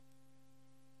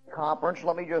conference,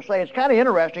 let me just say, it's kind of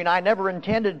interesting. I never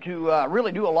intended to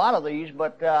really do a lot of these,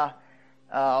 but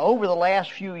over the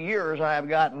last few years, I have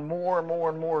gotten more and more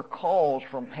and more calls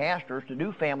from pastors to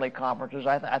do family conferences.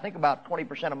 I think about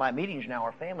 20% of my meetings now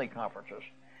are family conferences.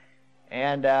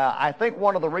 And I think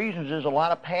one of the reasons is a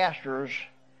lot of pastors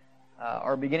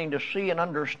are beginning to see and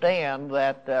understand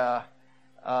that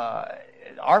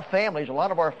our families, a lot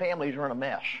of our families are in a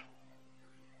mess.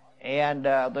 And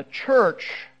the church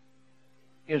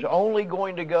is only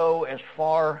going to go as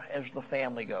far as the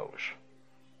family goes.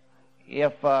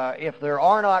 If there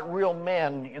are not real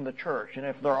men in the church, and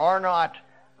if there are not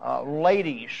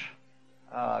ladies,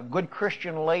 good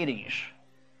Christian ladies,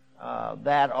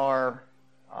 that are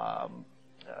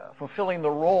fulfilling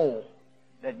the role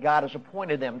that God has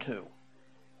appointed them to,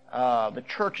 the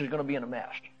church is going to be in a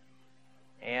mess.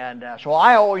 And so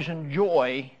I always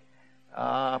enjoy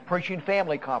preaching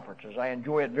family conferences. I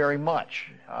enjoy it very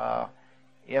much.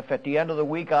 If at the end of the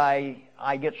week I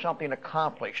get something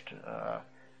accomplished,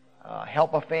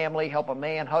 help a family, help a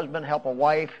man, husband, help a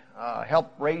wife,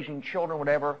 help raising children,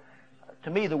 whatever, to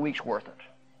me the week's worth it.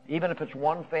 Even if it's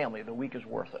one family, the week is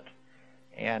worth it.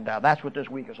 And that's what this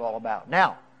week is all about.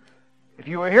 Now, if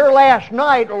you were here last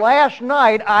night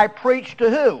I preached to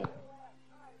who?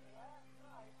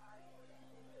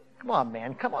 Come on,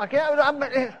 man. Come on.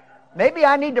 Maybe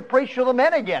I need to preach to the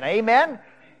men again. Amen?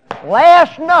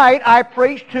 Last night I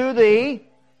preached to the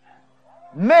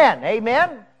men.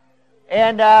 Amen?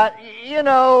 And,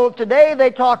 today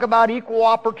they talk about equal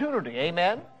opportunity.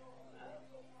 Amen?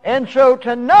 And so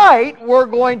tonight we're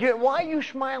going to... Why are you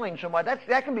smiling so much?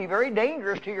 That can be very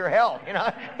dangerous to your health.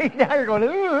 Now you're going,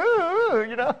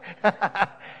 ooh.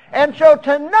 And so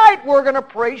tonight we're going to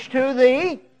preach to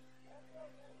the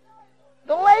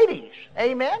ladies.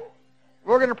 Amen?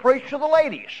 We're going to preach to the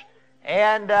ladies.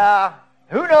 And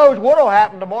who knows what will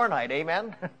happen tomorrow night.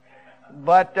 Amen?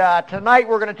 But tonight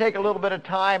we're going to take a little bit of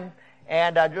time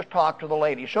and just talk to the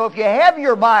ladies. So if you have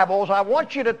your Bibles, I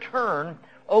want you to turn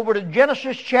over to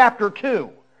Genesis chapter 2.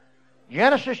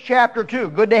 Genesis chapter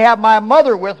 2. Good to have my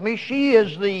mother with me. She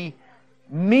is the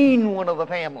mean one of the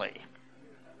family.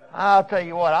 I'll tell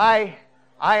you what, I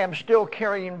am still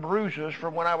carrying bruises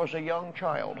from when I was a young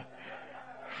child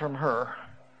from her.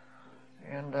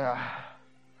 And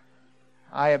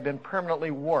I have been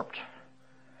permanently warped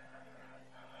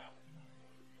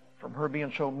from her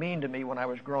being so mean to me when I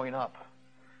was growing up.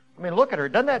 I mean, look at her.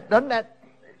 Doesn't that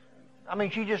I mean,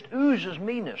 she just oozes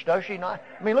meanness, does she not?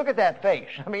 I mean, look at that face.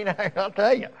 I mean, I'll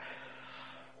tell you.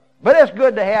 But it's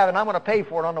good to have, and I'm going to pay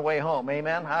for it on the way home.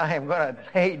 Amen? I am going to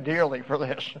pay dearly for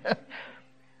this.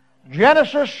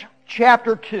 Genesis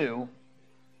chapter 2.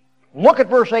 Look at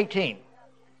verse 18.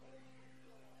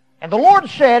 And the Lord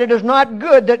said, it is not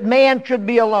good that man should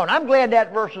be alone. I'm glad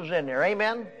that verse is in there.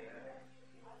 Amen?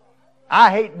 I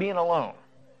hate being alone.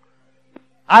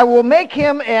 I will make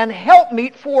him an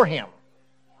helpmeet for him.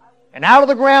 And out of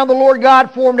the ground the Lord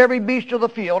God formed every beast of the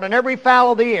field and every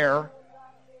fowl of the air,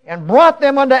 and brought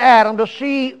them unto Adam to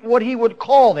see what he would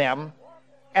call them.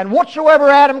 And whatsoever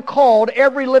Adam called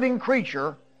every living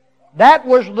creature, that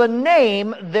was the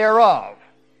name thereof.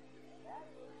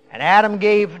 And Adam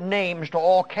gave names to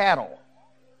all cattle,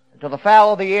 and to the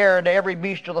fowl of the air, and to every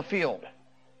beast of the field.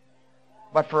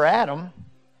 But for Adam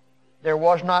there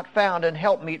was not found an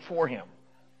helpmeet for him.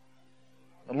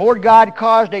 The Lord God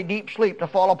caused a deep sleep to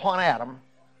fall upon Adam,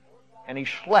 and he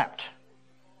slept.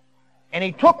 And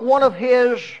he took one of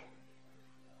his,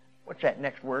 what's that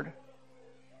next word?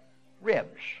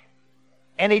 Ribs.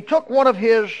 And he took one of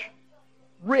his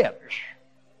ribs,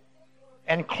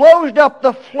 and closed up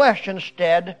the flesh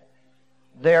instead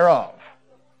thereof.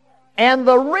 And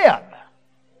the rib,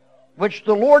 which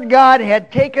the Lord God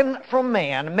had taken from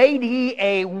man, made he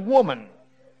a woman,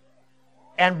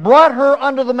 and brought her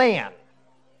unto the man.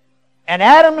 And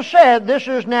Adam said, this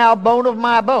is now bone of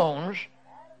my bones,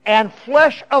 and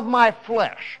flesh of my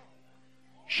flesh.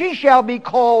 She shall be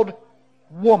called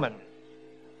woman,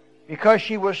 because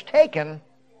she was taken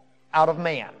out of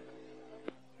man.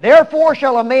 Therefore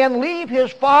shall a man leave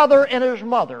his father and his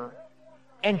mother,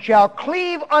 and shall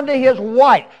cleave unto his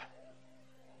wife,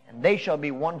 and they shall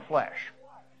be one flesh.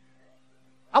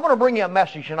 I'm going to bring you a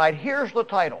message tonight. Here's the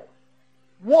title.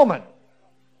 Woman,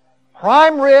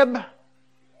 prime rib,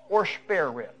 or spare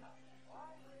rib.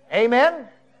 Amen?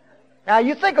 Now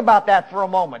you think about that for a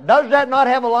moment. Does that not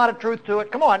have a lot of truth to it?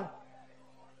 Come on.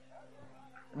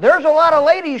 There's a lot of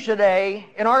ladies today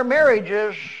in our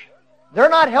marriages, they're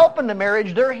not helping the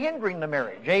marriage, they're hindering the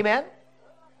marriage. Amen?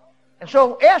 And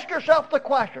so ask yourself the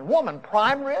question, woman,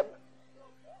 prime rib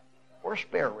or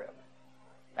spare rib?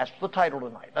 That's the title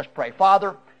tonight. Let's pray.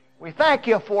 Father, We thank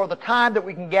you for the time that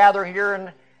we can gather here,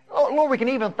 and Lord, we can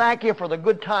even thank you for the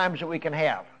good times that we can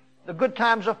have, the good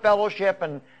times of fellowship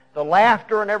and the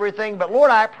laughter and everything. But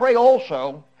Lord, I pray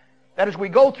also that as we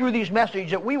go through these messages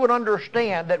that we would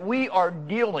understand that we are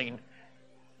dealing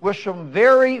with some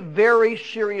very, very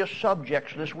serious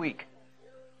subjects this week.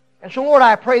 And so, Lord,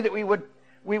 I pray that we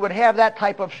would have that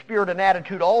type of spirit and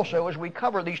attitude also as we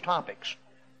cover these topics.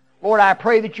 Lord, I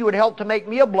pray that you would help to make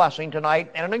me a blessing tonight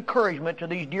and an encouragement to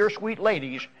these dear, sweet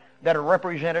ladies that are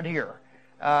represented here.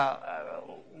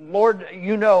 Lord,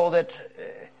 you know that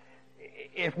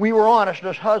if we were honest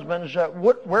as husbands,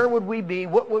 where would we be,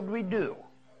 what would we do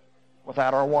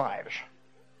without our wives?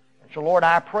 And so, Lord,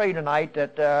 I pray tonight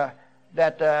that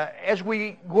as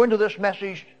we go into this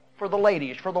message for the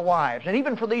ladies, for the wives, and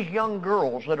even for these young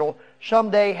girls that will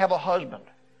someday have a husband,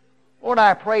 Lord,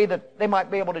 I pray that they might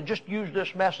be able to just use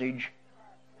this message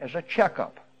as a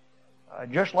checkup,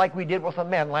 just like we did with the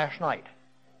men last night.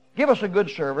 Give us a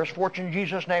good service. For it's in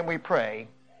Jesus' name we pray.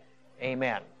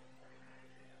 Amen.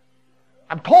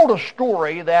 I'm told a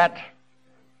story that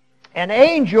an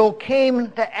angel came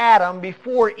to Adam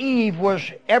before Eve was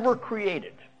ever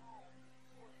created.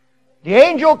 The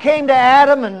angel came to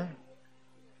Adam and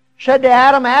said to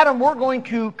Adam, Adam, we're going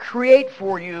to create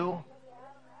for you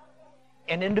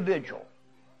an individual.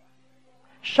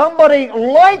 Somebody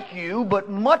like you, but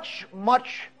much,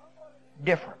 much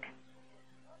different.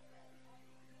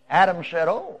 Adam said,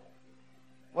 oh,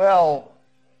 well,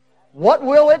 what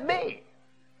will it be?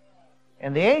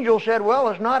 And the angel said, well,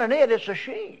 it's not an it, it's a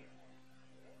she.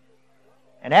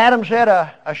 And Adam said,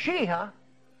 a she, huh?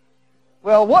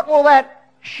 Well, what will that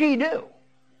she do?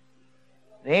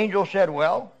 The angel said,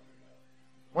 well,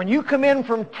 when you come in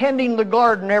from tending the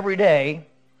garden every day,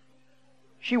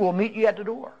 she will meet you at the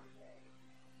door.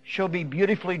 She'll be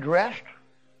beautifully dressed,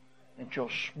 and she'll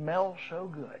smell so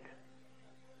good.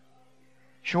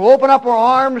 She'll open up her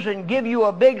arms and give you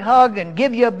a big hug and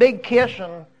give you a big kiss,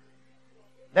 and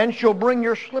then she'll bring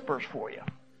your slippers for you.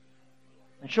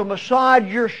 And she'll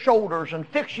massage your shoulders and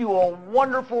fix you a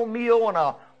wonderful meal and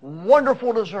a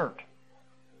wonderful dessert.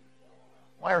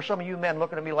 Why are some of you men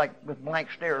looking at me like with blank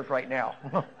stares right now?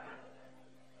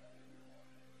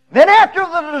 Then after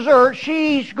the dessert,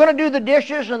 she's going to do the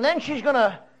dishes, and then she's going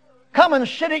to come and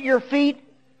sit at your feet,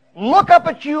 look up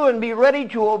at you, and be ready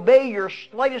to obey your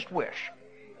slightest wish.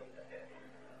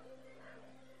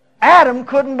 Adam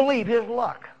couldn't believe his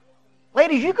luck.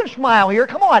 Ladies, you can smile here.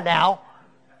 Come on now.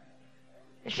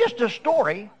 It's just a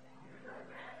story.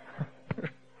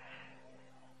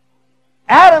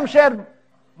 Adam said,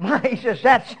 he says,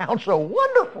 that sounds so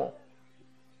wonderful.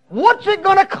 What's it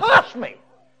going to cost me?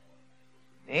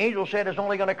 The angel said, it's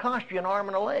only going to cost you an arm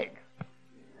and a leg.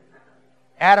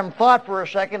 Adam thought for a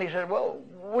second. He said, well,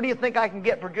 what do you think I can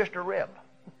get for just a rib?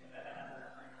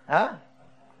 Huh?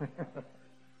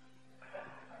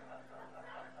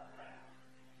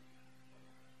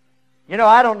 You know,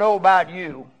 I don't know about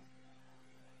you,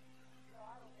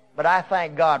 but I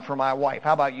thank God for my wife.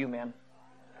 How about you, men?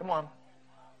 Come on.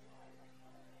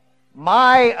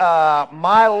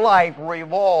 My life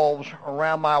revolves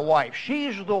around my wife.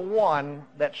 She's the one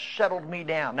that settled me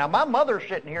down. Now, my mother's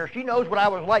sitting here. She knows what I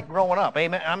was like growing up.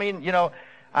 Amen. I mean,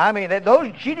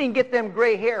 she didn't get them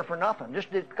gray hair for nothing, just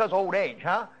because of old age,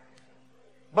 huh?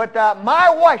 But my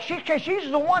wife, she's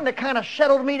the one that kind of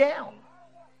settled me down.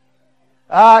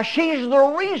 She's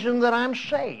the reason that I'm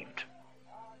saved.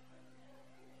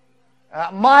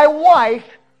 My wife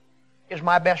is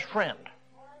my best friend.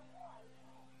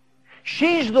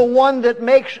 She's the one that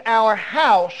makes our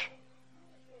house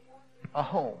a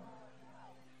home.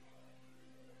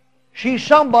 She's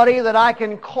somebody that I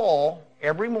can call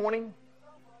every morning,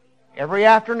 every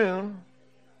afternoon,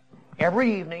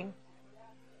 every evening.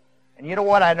 And you know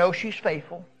what? I know she's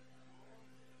faithful.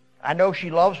 I know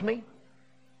she loves me.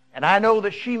 And I know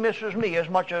that she misses me as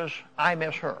much as I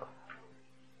miss her.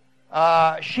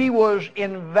 She was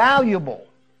invaluable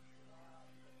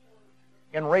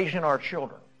in raising our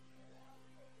children.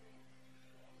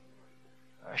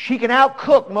 She can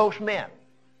outcook most men.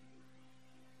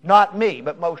 Not me,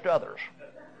 but most others.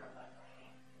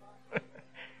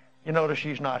 You notice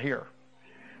she's not here.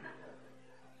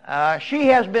 She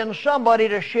has been somebody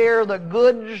to share the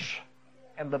goods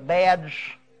and the bads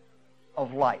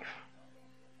of life.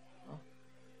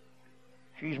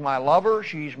 She's my lover.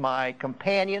 She's my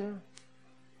companion.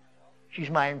 She's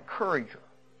my encourager.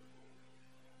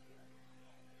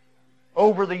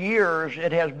 Over the years,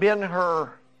 it has been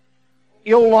her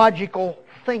illogical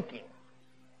thinking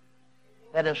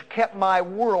that has kept my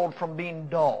world from being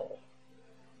dull.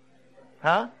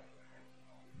 Huh?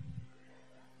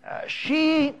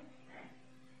 She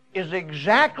is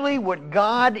exactly what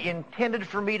God intended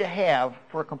for me to have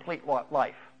for a complete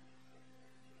life.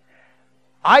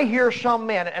 I hear some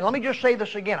men, and let me just say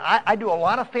this again. I do a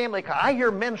lot of family. I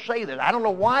hear men say this. I don't know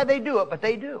why they do it, but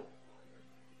they do.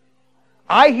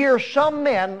 I hear some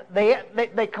men,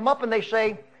 they come up and they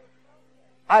say,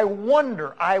 I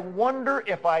wonder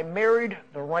if I married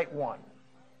the right one.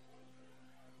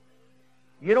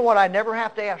 You know what? I never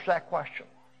have to ask that question.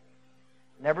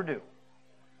 Never do.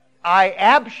 I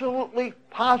absolutely,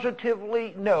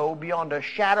 positively know beyond a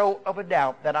shadow of a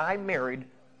doubt that I married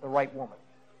the right woman.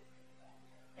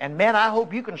 And men, I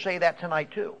hope you can say that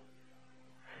tonight too.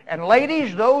 And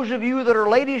ladies, those of you that are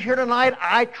ladies here tonight,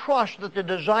 I trust that the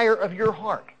desire of your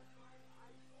heart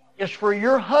is for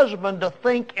your husband to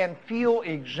think and feel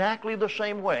exactly the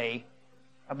same way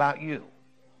about you.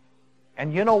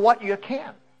 And you know what? You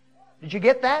can. Did you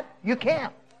get that? You can.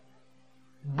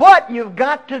 But you've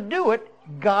got to do it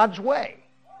God's way.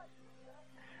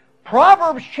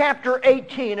 Proverbs chapter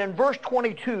 18 and verse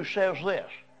 22 says this,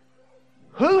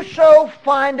 Whoso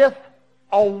findeth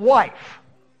a wife,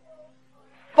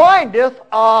 findeth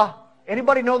a,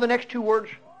 anybody know the next two words?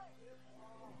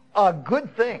 A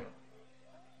good thing.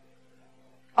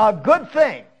 A good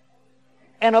thing.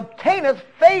 And obtaineth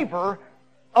favor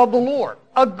of the Lord.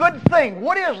 A good thing.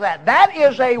 What is that? That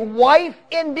is a wife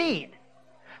indeed.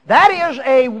 That is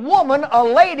a woman, a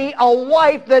lady, a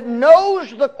wife that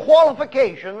knows the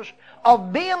qualifications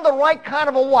of being the right kind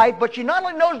of a wife, but she not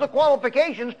only knows the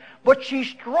qualifications, but she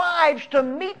strives to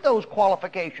meet those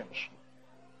qualifications.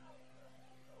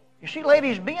 You see,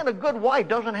 ladies, being a good wife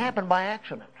doesn't happen by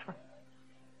accident.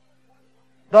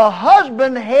 The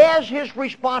husband has his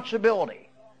responsibility.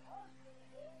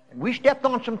 And we stepped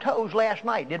on some toes last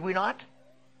night, did we not?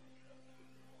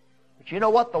 But you know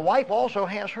what? The wife also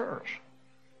has hers.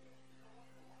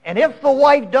 And if the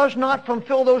wife does not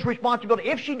fulfill those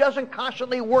responsibilities, if she doesn't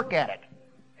constantly work at it,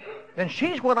 then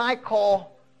she's what I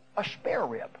call a spare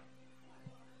rib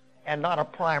and not a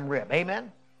prime rib.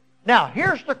 Amen? Now,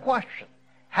 here's the question.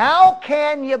 How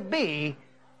can you be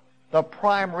the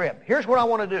prime rib? Here's what I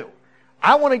want to do.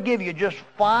 I want to give you just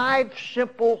 5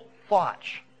 simple thoughts.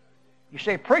 You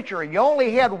say, preacher, you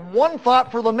only had one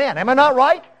thought for the men. Am I not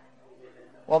right?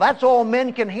 Well, that's all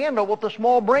men can handle with the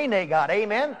small brain they got.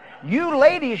 Amen? You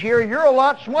ladies here, you're a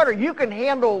lot smarter. You can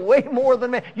handle way more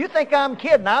than men. You think I'm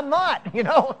kidding. I'm not, you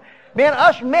know. Man,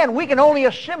 us men, we can only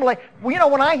assimilate. Well, you know,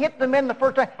 when I hit the men the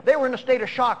first time, they were in a state of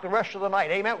shock the rest of the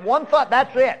night. Amen? One thought,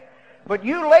 that's it. But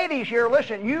you ladies here,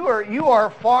 listen, you are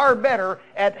far better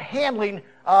at handling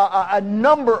a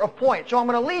number of points. So I'm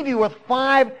going to leave you with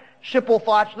 5 simple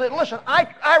thoughts that, listen,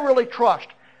 I really trust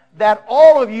that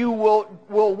all of you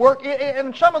will work.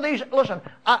 And some of these, listen,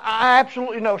 I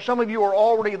absolutely know some of you are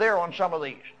already there on some of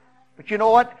these. But you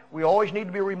know what? We always need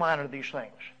to be reminded of these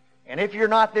things. And if you're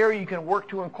not there, you can work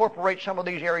to incorporate some of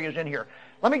these areas in here.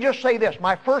 Let me just say this.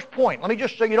 My first point, let me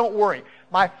just so you don't worry.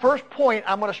 My first point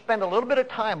I'm going to spend a little bit of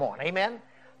time on. Amen?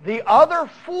 The other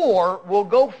 4 will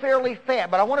go fairly fast,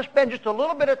 but I want to spend just a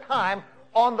little bit of time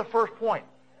on the first point.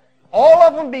 All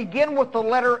of them begin with the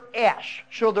letter S,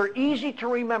 so they're easy to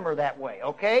remember that way,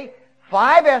 okay?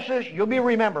 5 S's, you'll be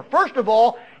remembered. First of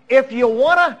all, if you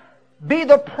want to be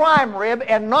the prime rib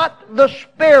and not the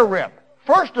spare rib,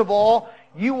 first of all,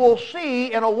 you will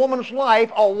see in a woman's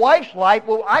life, a wife's life,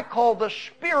 what I call the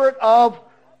spirit of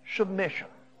submission.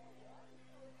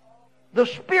 The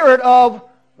spirit of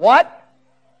what?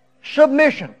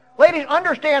 Submission. Ladies,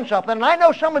 understand something, and I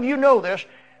know some of you know this,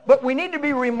 but we need to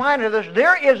be reminded of this.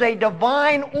 There is a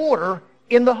divine order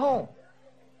in the home.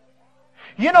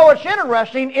 You know, it's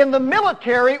interesting, in the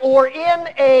military or in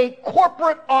a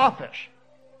corporate office,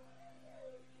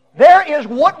 there is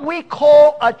what we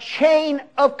call a chain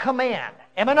of command.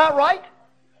 Am I not right?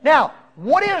 Now,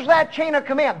 what is that chain of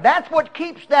command? That's what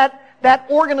keeps that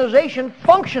organization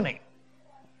functioning.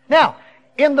 Now,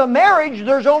 in the marriage,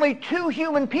 there's only 2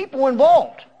 human people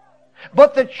involved.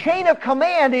 But the chain of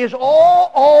command is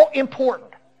all important.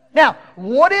 Now,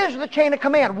 what is the chain of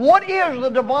command? What is the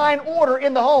divine order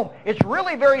in the home? It's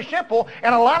really very simple,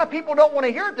 and a lot of people don't want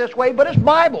to hear it this way, but it's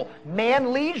Bible.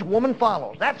 Man leads, woman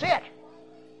follows. That's it.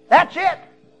 That's it.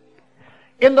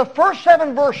 In the first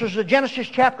 7 verses of Genesis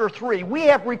chapter 3, we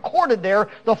have recorded there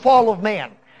the fall of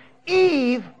man.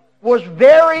 Eve was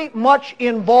very much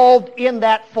involved in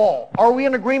that fall. Are we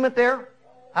in agreement there?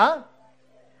 Huh?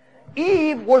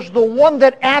 Eve was the one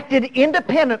that acted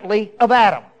independently of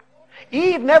Adam.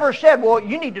 Eve never said, well,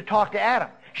 you need to talk to Adam.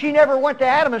 She never went to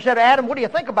Adam and said, Adam, what do you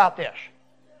think about this?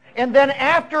 And then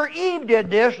after Eve did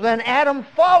this, then Adam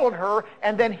followed her,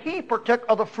 and then he partook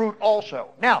of the fruit also.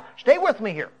 Now, stay with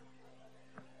me here.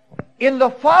 In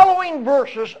the following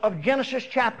verses of Genesis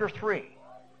chapter 3,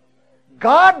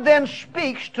 God then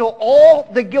speaks to all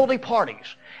the guilty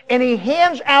parties, and He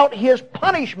hands out His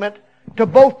punishment to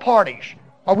both parties.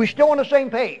 Are we still on the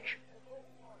same page?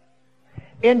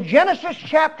 In Genesis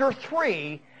chapter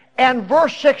 3 and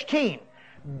verse 16,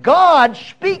 God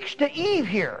speaks to Eve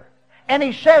here, and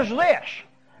He says this,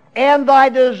 "And thy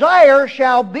desire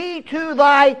shall be to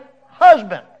thy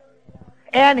husband,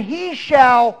 and he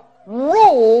shall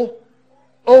rule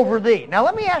over thee." Now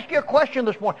let me ask you a question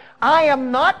this morning. I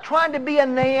am not trying to be a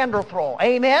Neanderthal.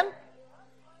 Amen?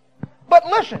 But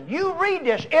listen, you read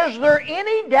this. Is there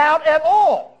any doubt at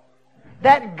all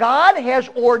that God has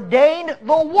ordained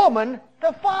the woman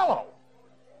to follow?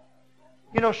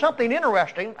 You know, something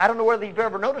interesting, I don't know whether you've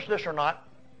ever noticed this or not,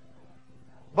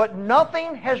 but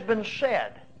nothing has been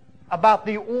said about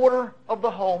the order of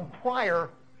the home prior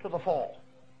to the fall.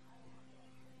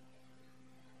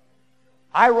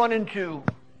 I run into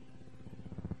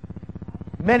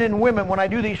men and women, when I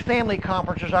do these family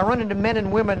conferences, I run into men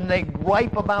and women and they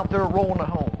gripe about their role in the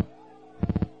home.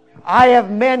 I have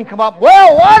men come up,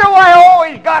 "Well, why do I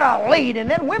always gotta lead?" And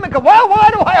then women go, "Well, why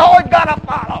do I always gotta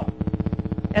follow?"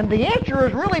 And the answer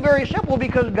is really very simple,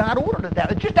 because God ordered it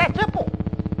that. It's just that simple.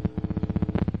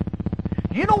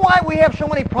 Do you know why we have so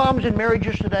many problems in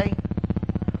marriages today?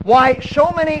 Why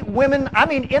so many women,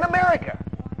 in America,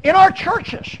 in our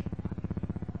churches,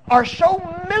 are so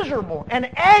miserable and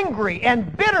angry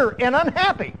and bitter and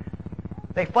unhappy?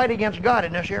 They fight against God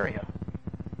in this area.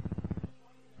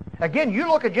 Again, you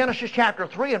look at Genesis chapter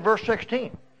 3 and verse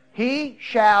 16. He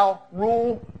shall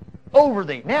rule over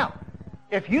thee. Now,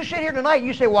 if you sit here tonight and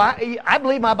you say, "Well, I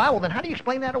believe my Bible," then how do you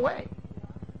explain that away?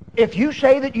 If you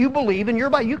say that you believe in your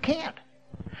Bible, you can't.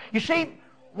 You see,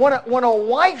 when a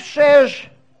wife says,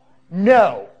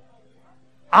 "No,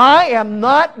 I am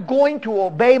not going to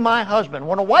obey my husband,"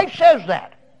 when a wife says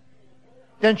that,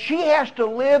 then she has to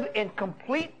live in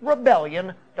complete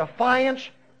rebellion, defiance,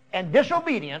 and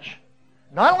disobedience,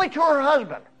 not only to her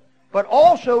husband, but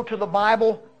also to the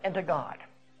Bible and to God.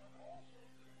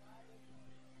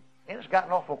 And it's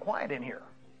gotten awful quiet in here.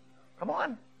 Come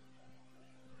on.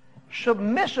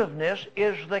 Submissiveness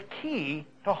is the key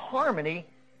to harmony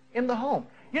in the home.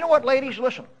 You know what, ladies?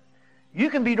 Listen. You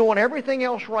can be doing everything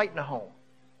else right in the home,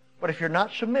 but if you're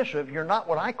not submissive, you're not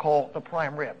what I call the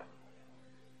prime rib.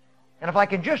 And if I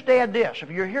can just add this, if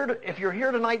you're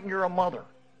here tonight and you're a mother,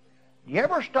 do you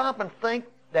ever stop and think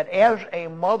that as a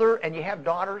mother and you have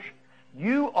daughters,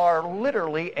 you are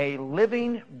literally a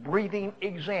living, breathing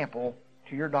example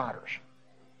to your daughters?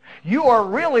 You are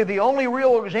really the only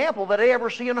real example that they ever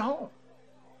see in a home.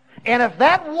 And if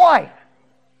that wife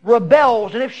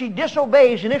rebels, and if she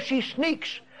disobeys, and if she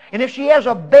sneaks, and if she has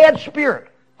a bad spirit,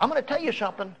 I'm going to tell you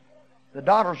something, the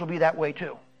daughters will be that way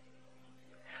too.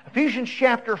 Ephesians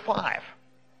chapter 5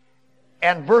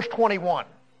 and verse 21.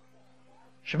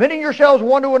 "Submitting yourselves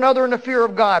one to another in the fear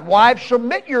of God. Wives,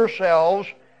 submit yourselves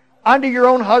unto your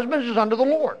own husbands as unto the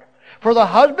Lord. For the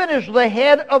husband is the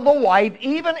head of the wife,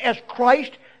 even as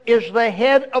Christ is the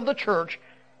head of the church,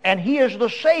 and He is the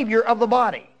Savior of the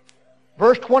body."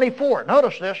 Verse 24,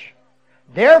 notice this.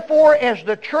 "Therefore, as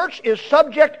the church is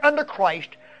subject unto Christ,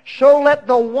 so let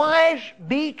the wives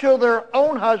be to their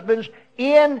own husbands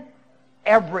in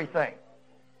everything."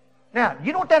 Now,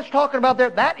 you know what that's talking about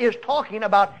there? That is talking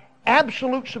about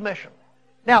absolute submission.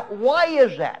 Now, why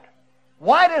is that?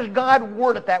 Why does God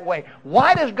word it that way?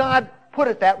 Why does God put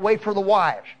it that way for the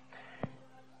wives?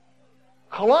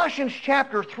 Colossians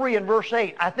chapter 3 and verse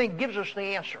 8, I think, gives us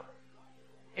the answer.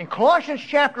 In Colossians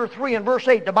chapter 3 and verse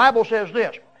 8, the Bible says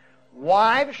this,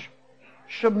 "Wives,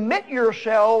 submit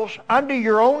yourselves unto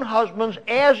your own husbands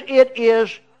as it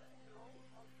is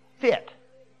fit."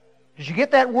 Did you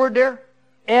get that word there?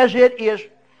 As it is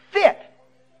fit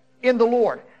in the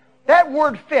Lord. That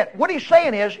word fit, what he's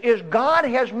saying is God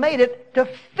has made it to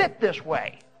fit this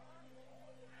way.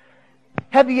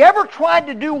 Have you ever tried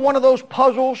to do one of those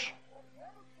puzzles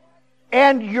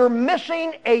and you're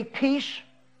missing a piece?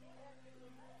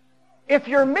 If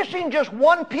you're missing just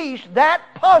one piece, that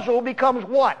puzzle becomes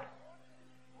what?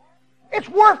 It's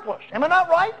worthless. Am I not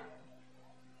right?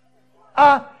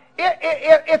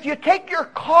 If you take your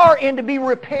car in to be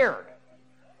repaired,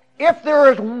 if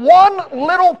there is one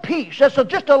little piece that's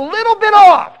just a little bit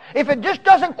off, if it just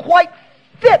doesn't quite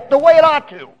fit the way it ought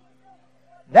to,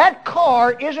 that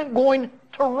car isn't going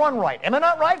to run right. Am I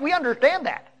not right? We understand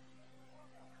that.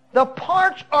 The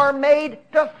parts are made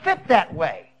to fit that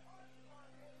way.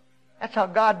 That's how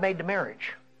God made the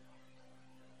marriage.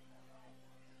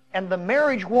 And the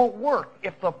marriage won't work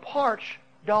if the parts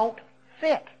don't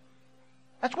fit.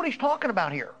 That's what he's talking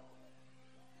about here.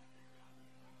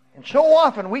 And so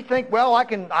often we think, well, I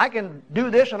can do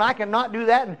this and I cannot do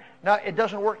that. And no, it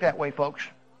doesn't work that way, folks.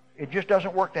 It just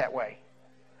doesn't work that way.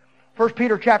 1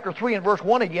 Peter chapter 3 and verse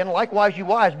 1 again, likewise you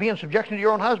wives, be in subjection to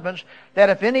your own husbands, that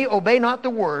if any obey not the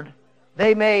word,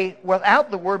 they may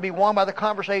without the word be won by the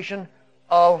conversation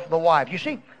of the wives. You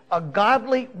see, a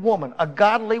godly woman, a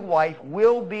godly wife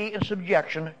will be in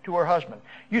subjection to her husband.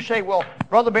 You say, well,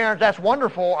 Brother Barons, that's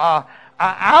wonderful.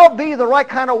 I'll be the right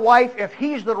kind of wife if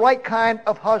he's the right kind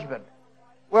of husband.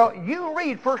 Well, you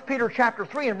read 1 Peter chapter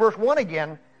 3 and verse 1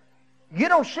 again, you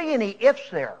don't see any ifs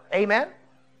there. Amen?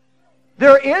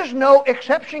 There is no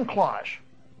exception clause.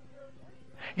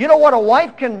 You know what? A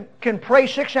wife can pray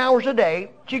 6 hours a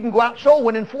day. She can go out soul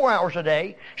winning 4 hours a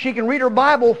day. She can read her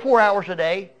Bible 4 hours a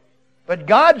day. But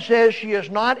God says she is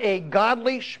not a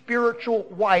godly spiritual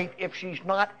wife if she's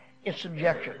not in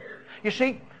subjection. You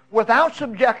see, without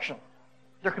subjection,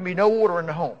 there can be no order in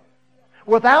the home.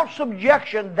 Without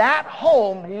subjection, that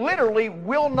home literally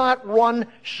will not run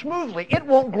smoothly. It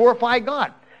won't glorify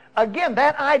God. Again,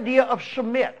 that idea of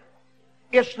submit.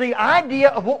 It's the idea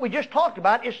of what we just talked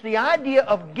about. It's the idea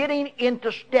of getting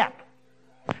into step.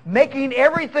 Making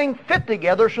everything fit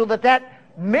together so that that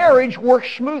marriage works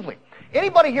smoothly.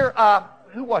 Anybody here,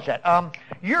 who was that?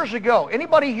 Years ago,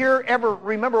 anybody here ever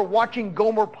remember watching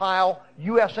Gomer Pyle,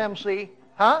 USMC?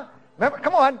 Huh? Remember?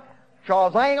 Come on.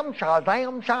 Shazam,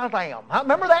 Shazam, Shazam. Huh?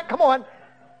 Remember that? Come on.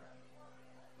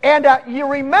 And you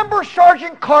remember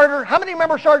Sergeant Carter? How many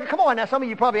remember Sergeant? Come on now, some of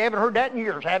you probably haven't heard that in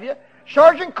years, have you?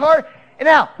 Sergeant Carter. And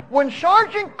now, when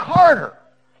Sergeant Carter,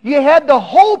 you had the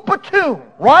whole platoon,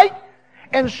 right?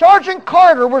 And Sergeant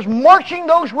Carter was marching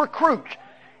those recruits.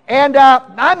 And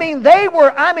they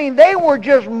were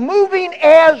just moving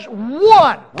as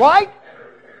one, right?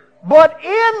 But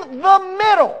in the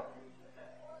middle,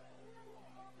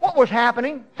 what was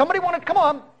happening? Somebody wanted, come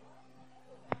on.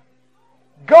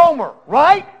 Gomer,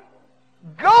 right?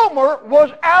 Gomer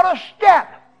was out of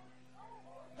step.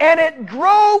 And it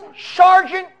drove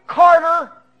Sergeant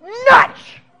Carter nuts.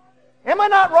 Am I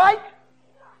not right?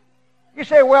 You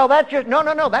say, well, that's just,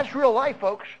 no, that's real life,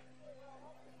 folks.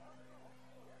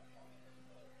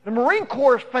 The Marine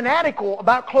Corps is fanatical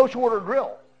about close order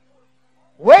drill.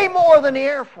 Way more than the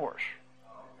Air Force.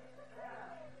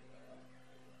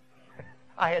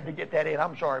 I had to get that in.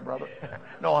 I'm sorry, brother.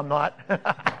 No, I'm not.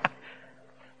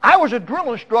 I was a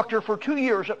drill instructor for 2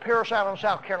 years at Parris Island,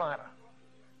 South Carolina.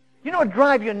 You know what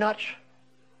drive you nuts?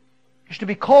 Just to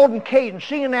be called in cadence,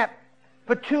 seeing that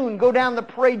platoon go down the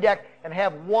parade deck and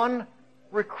have one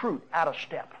recruit out of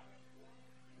step.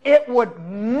 It would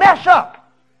mess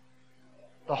up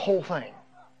the whole thing.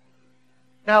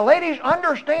 Now, ladies,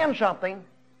 understand something.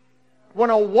 When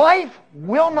a wife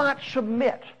will not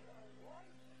submit,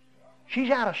 she's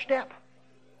out of step.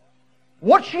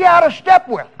 What's she out of step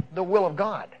with? The will of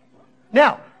God.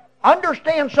 Now,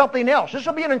 understand something else. This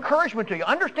will be an encouragement to you.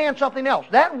 Understand something else.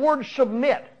 That word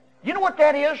submit, you know what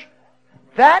that is?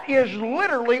 That is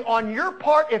literally on your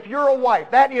part if you're a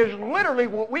wife. That is literally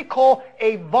what we call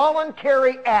a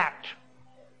voluntary act.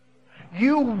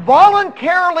 You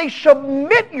voluntarily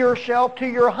submit yourself to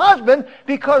your husband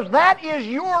because that is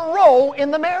your role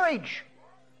in the marriage.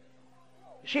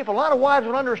 See, if a lot of wives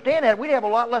would understand that, we'd have a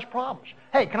lot less problems.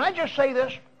 Hey, can I just say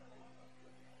this?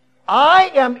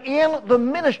 I am in the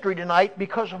ministry tonight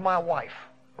because of my wife.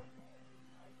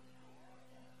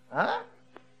 Huh?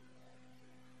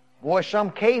 Boy,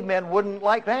 some cavemen wouldn't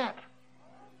like that.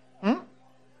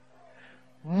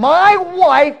 My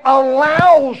wife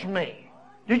allows me.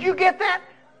 Did you get that?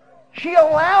 She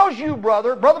allows you,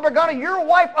 brother. Brother Bergana, your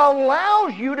wife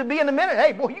allows you to be in the ministry.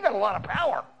 Hey, boy, you got a lot of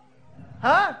power.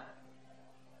 Huh?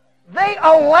 They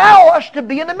allow us to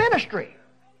be in the ministry.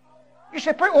 You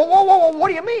say, whoa, what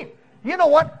do you mean? You know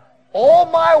what? All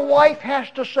my wife has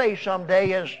to say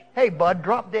someday is, hey, bud,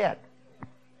 drop dead.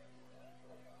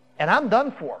 And I'm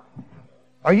done for.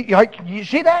 You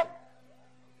see that?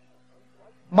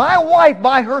 My wife,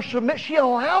 by her submission, she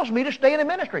allows me to stay in the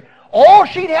ministry. All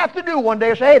she'd have to do one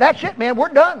day is say, hey, that's it, man, we're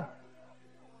done.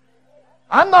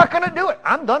 I'm not going to do it.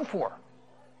 I'm done for.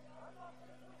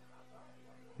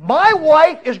 My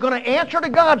wife is going to answer to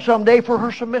God someday for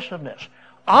her submissiveness.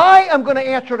 I am going to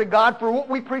answer to God for what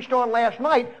we preached on last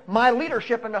night, my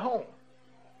leadership in the home.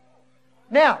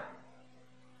 Now,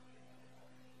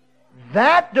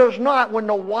 that does not, when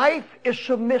the wife is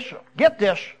submissive, get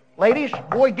this, ladies,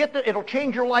 boy, get this, it'll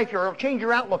change your life here, it'll change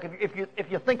your outlook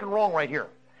if you're thinking wrong right here.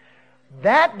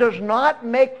 That does not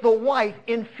make the wife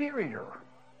inferior.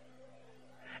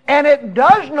 And it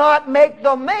does not make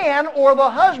the man or the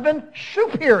husband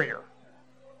superior.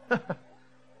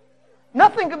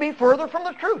 Nothing could be further from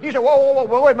the truth. You say, whoa,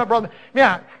 wait, my brother.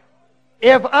 Yeah.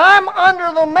 If I'm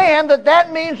under the man,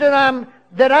 that means that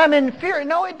I'm inferior.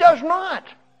 No, it does not.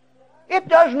 It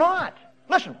does not.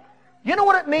 Listen, you know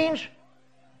what it means?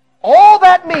 All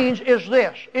that means is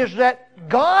this, is that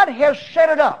God has set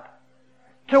it up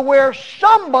to where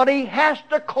somebody has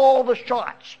to call the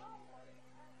shots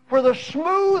for the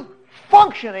smooth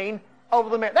functioning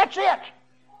of the marriage. That's it.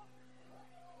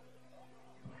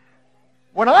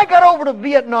 When I got over to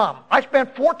Vietnam, I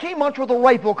spent 14 months with a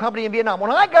rifle company in Vietnam.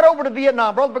 When I got over to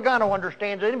Vietnam, Brother Pagano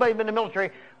understands, anybody been in the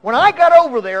military, when I got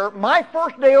over there, my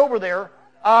first day over there,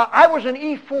 I was an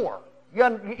E4.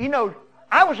 You know,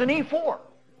 I was an E4.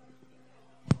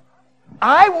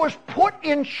 I was put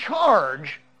in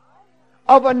charge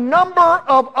of a number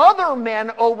of other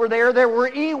men over there that were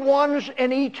E1s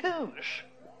and E2s.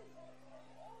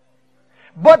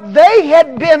 But they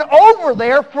had been over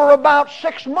there for about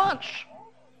 6 months.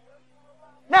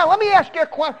 Now, let me ask you a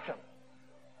question.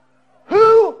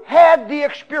 Who had the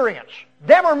experience?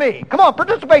 Them or me? Come on,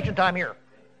 participation time here.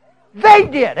 They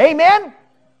did. Amen?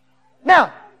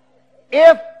 Now,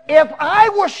 if I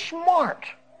was smart,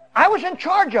 I was in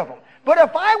charge of them. But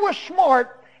if I was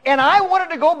smart and I wanted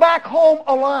to go back home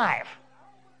alive,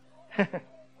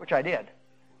 which I did,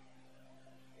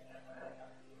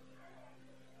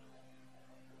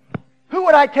 who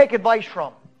would I take advice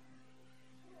from?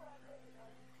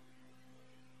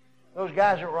 Those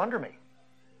guys that were under me.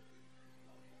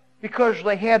 Because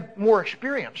they had more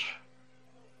experience.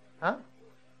 Huh?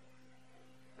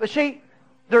 But see,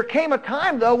 there came a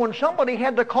time, though, when somebody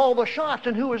had to call the shots,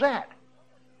 and who was that?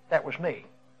 That was me.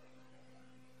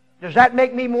 Does that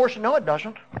make me more? No, it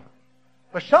doesn't.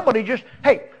 But somebody just,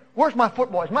 hey, where's my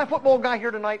football? Is my football guy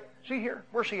here tonight? See here?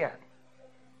 Where's he at?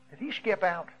 Did he skip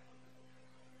out?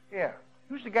 Yeah.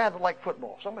 Who's the guy that likes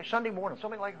football? Somebody Sunday morning.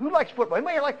 Somebody like, who likes football?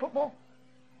 Anybody here like football?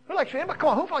 Who likes anybody? Come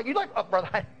on, who like? You like? Oh, brother,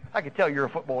 I can tell you're a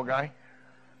football guy.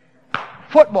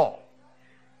 Football.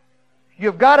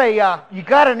 You got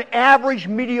an average,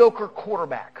 mediocre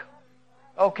quarterback.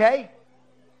 Okay.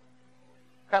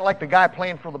 Kind of like the guy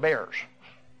playing for the Bears.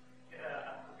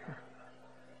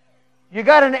 You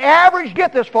got an average,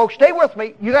 get this folks, stay with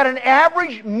me. You got an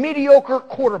average, mediocre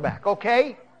quarterback,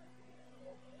 okay?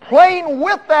 Playing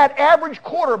with that average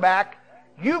quarterback,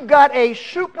 you've got a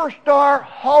superstar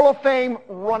Hall of Fame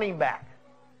running back.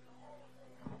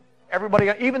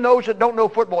 Everybody, even those that don't know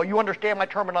football, you understand my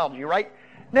terminology, right?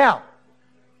 Now,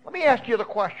 let me ask you the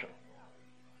question.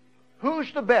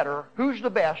 Who's the better? Who's the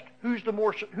best? Who's the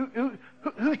more?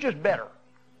 Who's just better?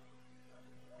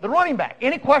 The running back.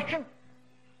 Any question?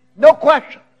 No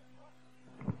question.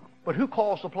 But who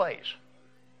calls the plays?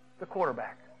 The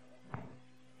quarterback.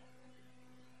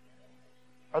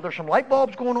 Are there some light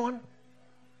bulbs going on?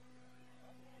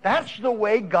 That's the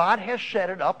way God has set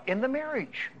it up in the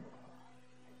marriage.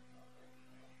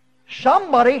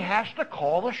 Somebody has to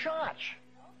call the shots.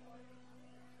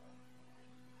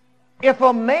 If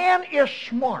a man is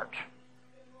smart,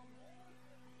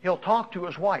 he'll talk to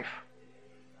his wife.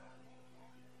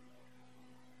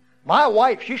 My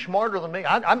wife, she's smarter than me.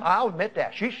 I'll admit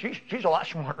that. She's a lot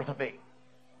smarter than me.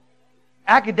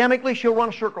 Academically, she'll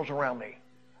run circles around me.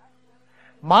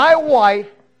 My wife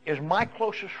is my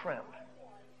closest friend.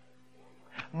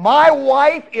 My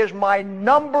wife is my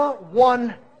number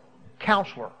one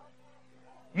counselor.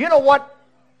 You know what?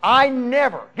 I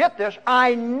never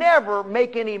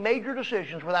make any major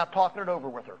decisions without talking it over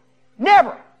with her.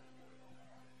 Never.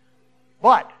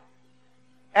 But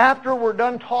after we're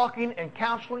done talking and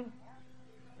counseling,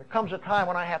 there comes a time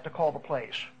when I have to call the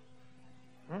plays.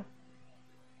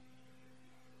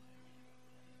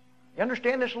 You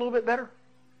understand this a little bit better?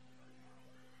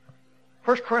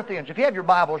 1 Corinthians, if you have your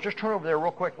Bibles, just turn over there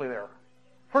real quickly there.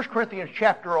 1 Corinthians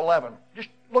chapter 11. Just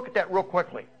look at that real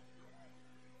quickly.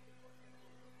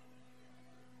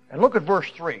 And look at verse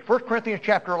 3. 1 Corinthians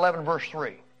chapter 11, verse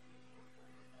 3.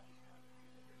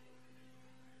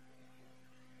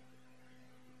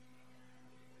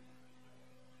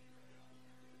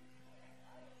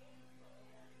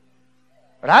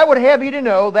 But I would have you to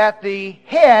know that the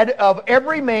head of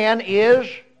every man is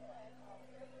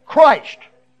Christ.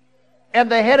 And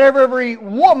the head of every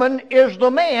woman is the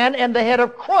man, and the head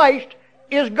of Christ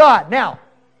is God. Now,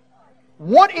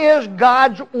 what is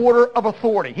God's order of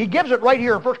authority? He gives it right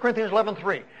here in 1 Corinthians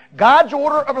 11:3. God's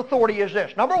order of authority is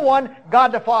this. Number 1,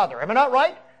 God the Father. Am I not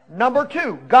right? Number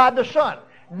 2, God the Son.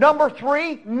 Number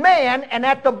 3, man, and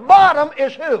at the bottom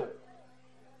is who?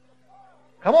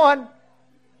 Come on.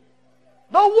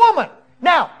 The woman.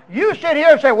 Now, you sit here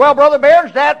and say, well, Brother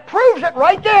Bears, that proves it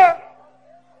right there.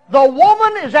 The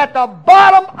woman is at the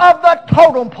bottom of the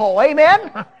totem pole.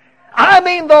 Amen? I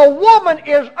mean, the woman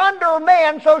is under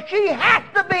man, so she has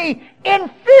to be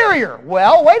inferior.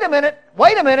 Well, wait a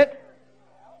minute.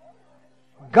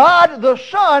 God the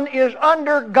Son is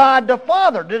under God the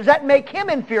Father. Does that make him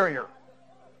inferior?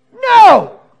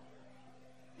 No!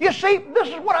 You see, this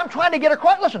is what I'm trying to get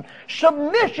across. Listen,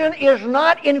 submission is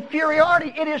not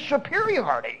inferiority, it is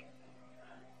superiority.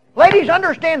 Ladies,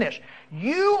 understand this.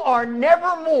 You are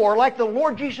never more like the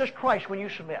Lord Jesus Christ when you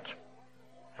submit.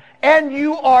 And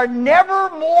you are never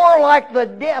more like the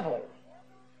devil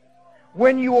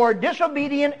when you are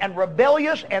disobedient and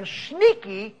rebellious and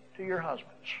sneaky to your husbands.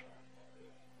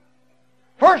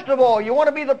 First of all, you want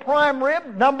to be the prime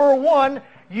rib? Number one,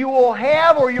 you will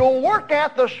have or you'll work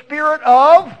at the spirit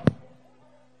of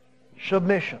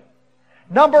submission.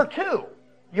 Number two,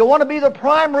 you want to be the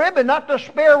prime rib and not the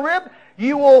spare rib?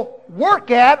 You will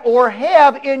work at or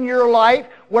have in your life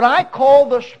what I call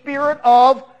the spirit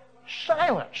of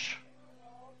silence.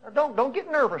 Now don't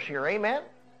get nervous here, amen?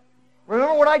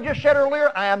 Remember what I just said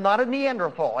earlier? I am not a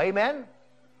Neanderthal, amen?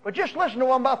 But just listen to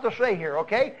what I'm about to say here,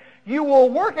 okay? You will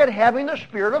work at having the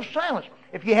spirit of silence.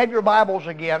 If you have your Bibles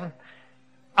again,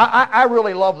 I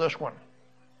really love this one.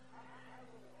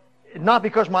 Not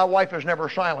because my wife is never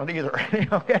silent either,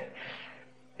 okay?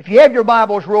 If you have your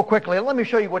Bibles real quickly, let me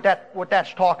show you what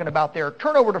that's talking about there.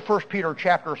 Turn over to 1 Peter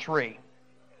chapter 3.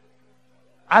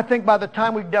 I think by the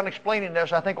time we've done explaining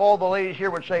this, I think all the ladies here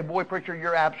would say, boy, preacher,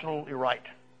 you're absolutely right.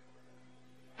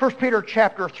 1 Peter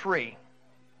chapter 3.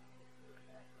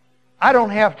 I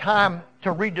don't have time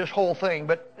to read this whole thing,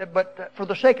 but for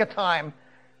the sake of time,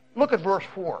 look at verse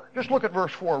 4. Just look at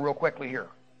verse 4 real quickly here.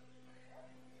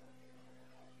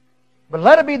 But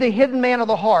let it be the hidden man of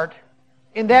the heart,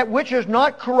 in that which is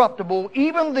not corruptible,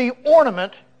 even the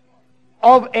ornament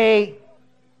of a,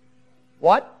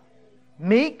 what?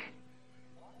 Meek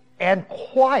and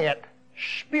quiet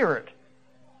spirit.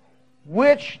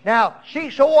 Which, now, see,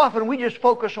 so often we just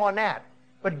focus on that.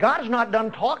 But God's not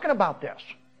done talking about this.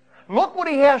 Look what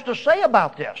he has to say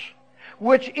about this.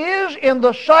 Which is in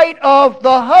the sight of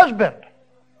the husband. Is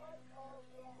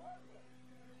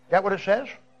that what it says?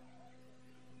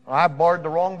 I borrowed the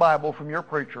wrong Bible from your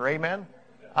preacher, amen?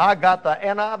 I got the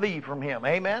NIV from him,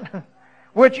 amen?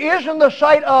 Which is in the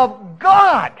sight of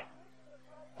God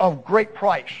of great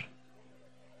price.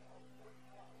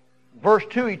 Verse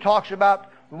 2, he talks about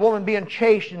the woman being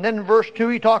chaste, and then in verse 2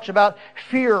 he talks about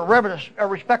fear, reverence, a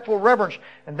respectful reverence.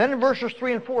 And then in verses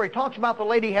 3 and 4 he talks about the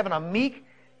lady having a meek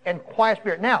and quiet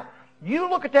spirit. Now, you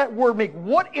look at that word meek.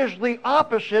 What is the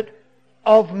opposite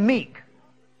of meek?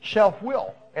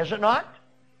 Self-will, is it not?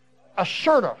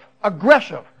 Assertive,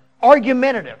 aggressive,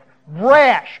 argumentative,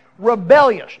 brash,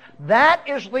 rebellious. That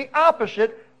is the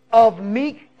opposite of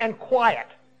meek and quiet.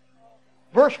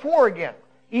 Verse 4 again.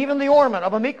 Even the ornament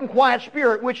of a meek and quiet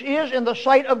spirit, which is in the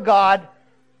sight of God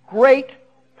great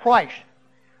price.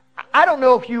 I don't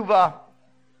know if you've...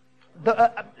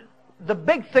 the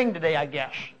big thing today, I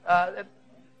guess,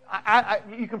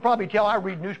 you can probably tell I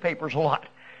read newspapers a lot.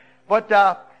 But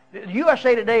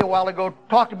USA Today a while ago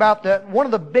talked about that one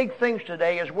of the big things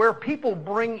today is where people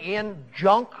bring in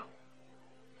junk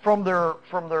from their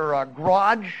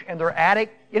garage and their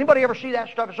attic. Anybody ever see that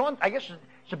stuff? It's on. I guess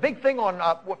it's a big thing on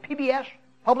what PBS,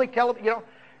 public television. You know,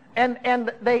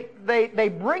 and they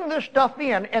bring this stuff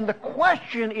in, and the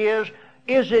question is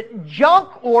it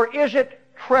junk or is it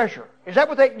treasure? Is that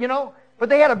what they, you know? But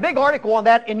they had a big article on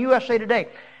that in USA Today.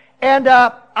 And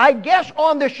I guess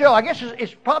on this show, I guess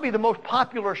it's probably the most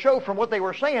popular show from what they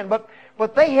were saying,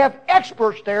 but they have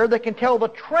experts there that can tell the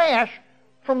trash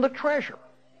from the treasure.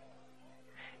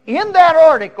 In that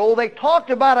article, they talked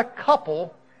about a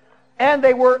couple, and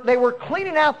they were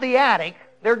cleaning out the attic.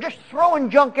 They're just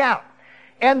throwing junk out.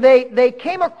 And they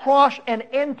came across an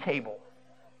end table.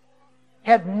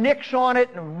 Had nicks on it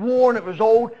and worn, it was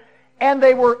old. And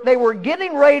they were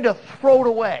getting ready to throw it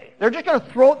away. They're just going to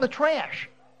throw it in the trash.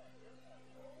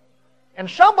 And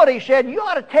somebody said, you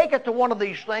ought to take it to one of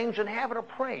these things and have it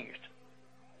appraised.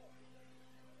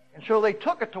 And so they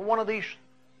took it to one of these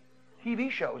TV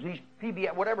shows, these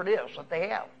PBS, whatever it is that they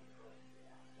have.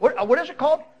 What is it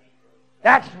called?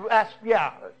 That's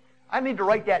yeah. I need to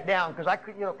write that down because I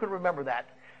couldn't remember that.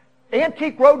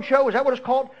 Antique Roadshow, is that what it's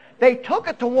called? They took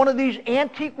it to one of these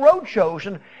antique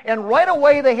roadshows, and right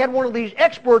away they had one of these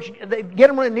experts, they get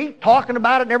them in and talking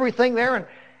about it and everything there,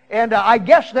 and I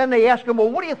guess then they asked him, well,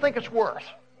 what do you think it's worth?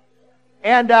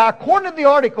 And according to the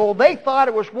article, they thought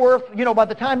it was worth, by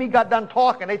the time he got done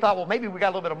talking, they thought, well, maybe we got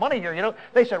a little bit of money here,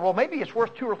 They said, well, maybe it's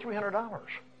worth $200 or $300.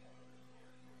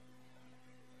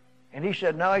 And he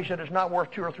said, no, it's not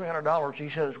worth $200 or $300. He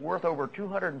said it's worth over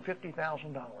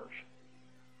 $250,000.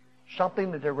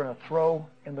 Something that they're going to throw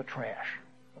in the trash.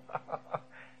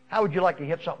 How would you like to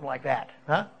hit something like that?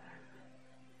 Huh?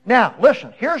 Now,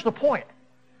 listen, here's the point.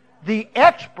 The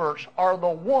experts are the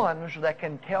ones that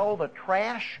can tell the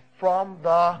trash from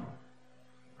the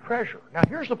treasure. Now,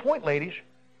 here's the point, ladies.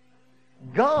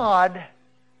 God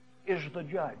is the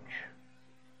judge.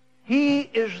 He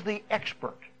is the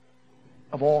expert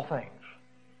of all things.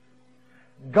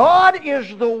 God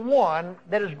is the one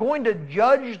that is going to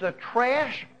judge the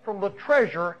trash from the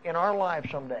treasure in our lives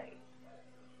someday.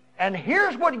 And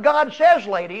here's what God says,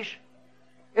 ladies.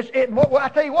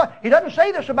 I tell you what, He doesn't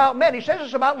say this about men. He says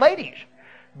this about ladies.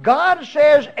 God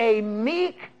says a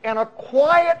meek and a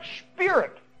quiet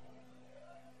spirit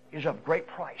is of great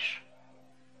price.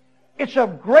 It's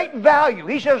of great value.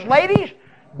 He says, ladies,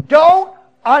 don't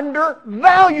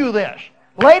undervalue this.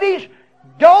 Ladies,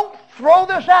 don't throw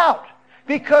this out.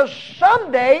 Because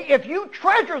someday, if you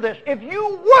treasure this, if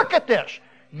you work at this,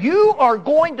 you are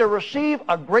going to receive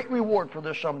a great reward for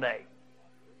this someday.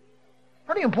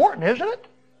 Pretty important, isn't it?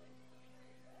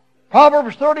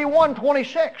 Proverbs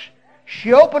 31:26.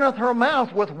 She openeth her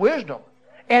mouth with wisdom,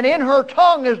 and in her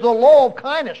tongue is the law of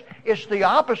kindness. It's the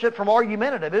opposite from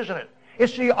argumentative, isn't it?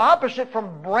 It's the opposite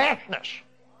from brashness.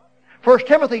 1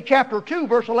 Timothy chapter 2,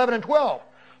 verse 11 and 12.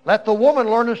 Let the woman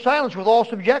learn in silence with all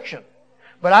subjection.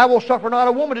 But I will suffer not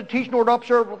a woman to teach nor to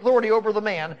usurp authority over the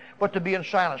man, but to be in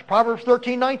silence. Proverbs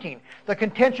 13:19. The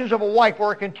contentions of a wife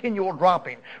are a continual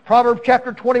dropping. Proverbs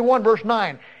chapter 21, verse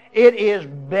 9. It is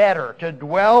better to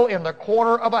dwell in the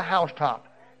corner of a housetop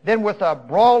than with a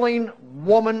brawling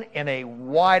woman in a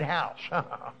wide house.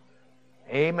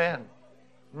 Amen.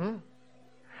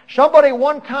 Somebody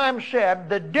one time said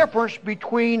the difference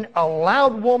between a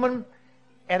loud woman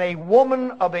and a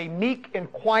woman of a meek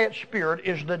and quiet spirit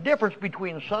is the difference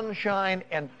between sunshine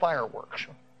and fireworks.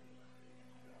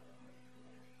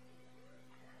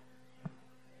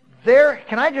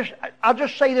 I'll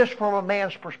just say this from a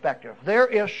man's perspective. There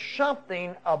is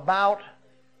something about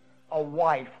a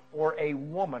wife or a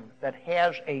woman that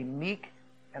has a meek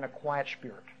and a quiet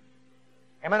spirit.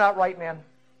 Am I not right, man?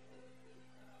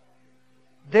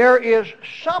 There is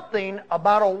something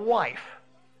about a wife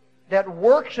that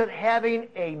works at having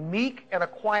a meek and a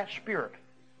quiet spirit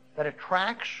that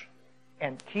attracts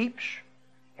and keeps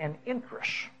and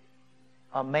interests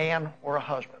a man or a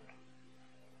husband.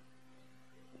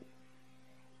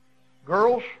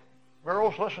 Girls,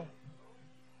 listen.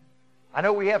 I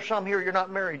know we have some here, you're not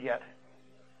married yet.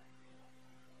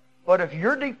 But if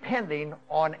you're depending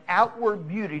on outward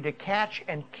beauty to catch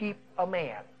and keep a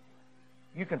man,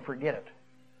 you can forget it.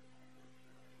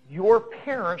 Your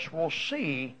parents will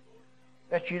see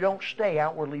that you don't stay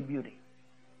outwardly beauty.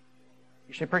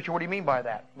 You say, preacher, what do you mean by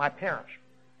that? My parents,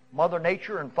 Mother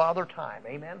Nature and Father Time,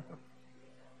 amen?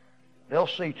 They'll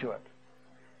see to it.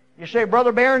 You say,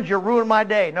 Brother Barons, you're ruining my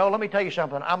day. No, let me tell you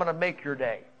something. I'm going to make your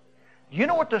day. Do you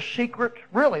know what the secret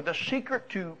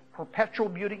to perpetual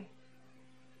beauty?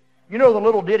 You know the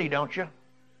little ditty, don't you?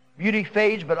 Beauty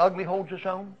fades, but ugly holds its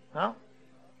own. Huh?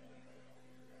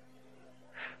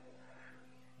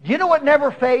 Do you know what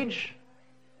never fades?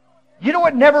 You know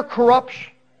what never corrupts?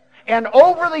 And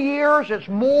over the years, it's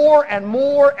more and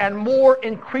more and more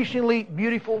increasingly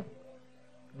beautiful.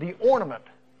 The ornament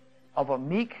of a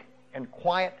meek and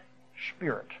quiet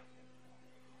spirit.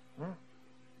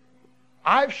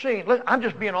 I've seen, I'm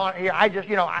just being honest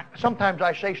here, sometimes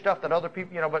I say stuff that other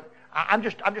people, but I'm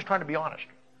just trying to be honest.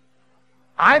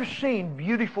 I've seen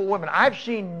beautiful women. I've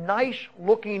seen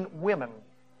nice-looking women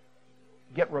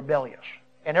get rebellious.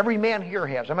 And every man here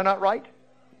has. Am I not right?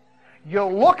 You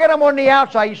look at them on the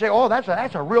outside, you say, oh,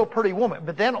 that's a real pretty woman.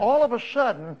 But then all of a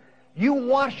sudden, you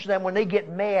watch them when they get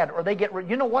mad or they get,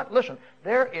 you know what? Listen,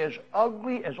 they're as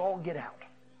ugly as all get out.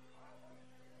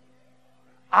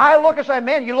 I look and say,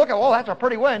 man, you look at, oh, that's a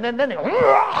pretty woman. And then they,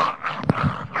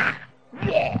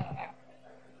 yeah.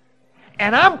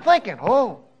 And I'm thinking,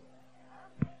 oh,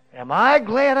 am I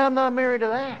glad I'm not married to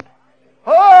that?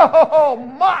 Oh,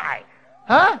 my.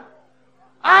 Huh?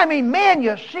 I mean, man,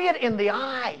 you see it in the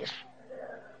eyes.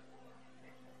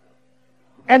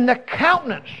 And the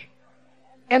countenance.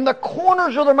 And the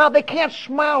corners of their mouth, they can't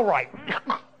smile right.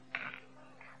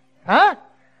 Huh?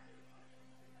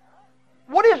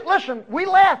 Listen, we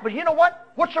laugh, but you know what?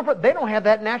 They don't have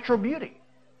that natural beauty.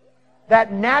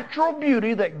 That natural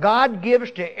beauty that God gives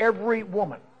to every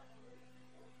woman.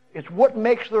 It's what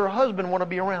makes their husband want to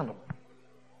be around them.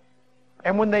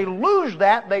 And when they lose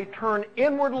that, they turn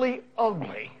inwardly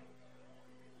ugly.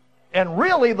 And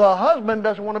really, the husband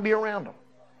doesn't want to be around them.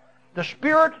 The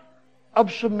spirit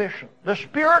of submission. The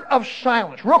spirit of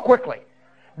silence. Real quickly.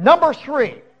 Number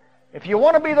 3. If you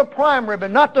want to be the prime rib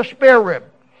and not the spare rib,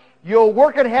 you'll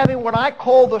work at having what I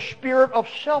call the spirit of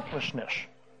selflessness.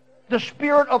 The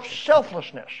spirit of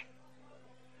selflessness.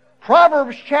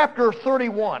 Proverbs chapter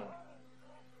 31. In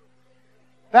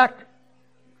fact,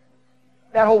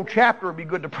 that whole chapter would be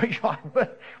good to preach on,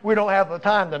 but we don't have the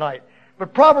time tonight.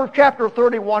 But Proverbs chapter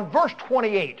 31, verse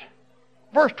 28.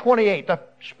 Verse 28, the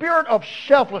spirit of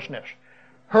selflessness.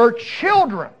 Her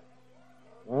children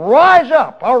rise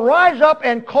up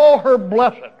and call her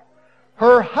blessed.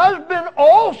 Her husband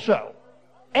also,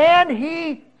 and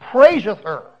he praiseth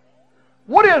her.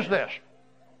 What is this?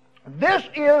 This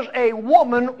is a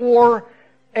woman or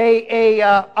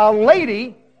a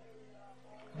lady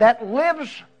that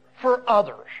lives for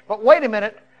others. But wait a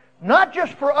minute, not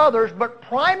just for others, but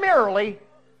primarily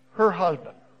her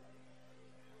husband.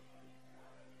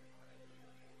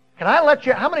 Can I let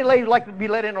you, how many ladies like to be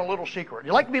let in a little secret?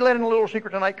 You like to be let in a little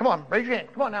secret tonight? Come on, raise your hand.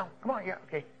 Come on now. Come on, yeah,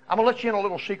 okay. I'm going to let you in a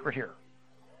little secret here.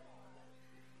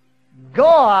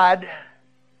 God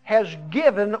has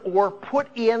given or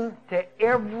put into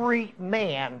every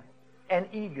man an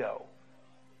ego.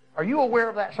 Are you aware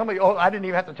of that? Some of you, oh, I didn't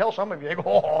even have to tell some of you. They go,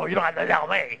 oh, you don't have to tell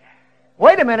me.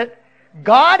 Wait a minute.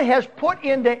 God has put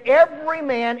into every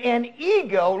man an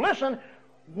ego, listen,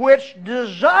 which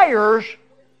desires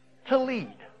to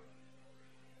lead.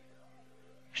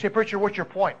 You say, preacher, what's your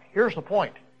point? Here's the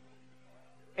point.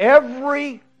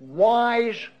 Every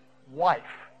wise wife,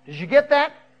 did you get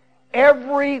that?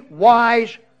 Every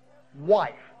wise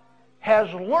wife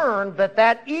has learned that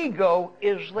that ego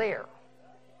is there.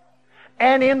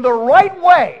 And in the right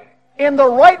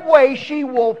way, she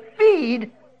will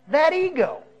feed that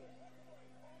ego.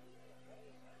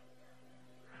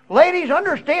 Ladies,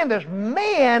 understand this.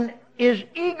 Man is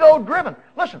ego-driven.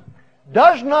 Listen,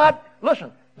 does not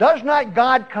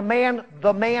God command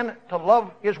the man to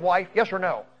love his wife? Yes or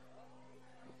no?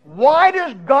 Why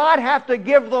does God have to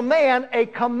give the man a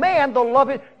command to love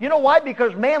his? You know why?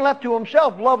 Because man left to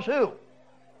himself loves who?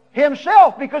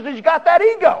 Himself, because he's got that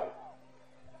ego.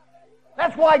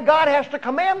 That's why God has to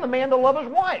command the man to love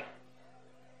his wife.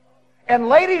 And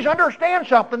ladies, understand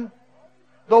something.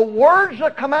 The words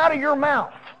that come out of your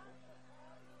mouth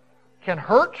can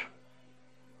hurt,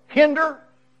 hinder,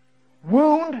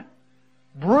 wound,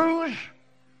 bruise,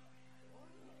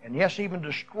 and yes, even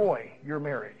destroy your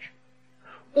marriage.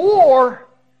 Or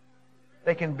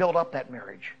they can build up that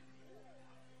marriage.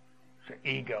 It's an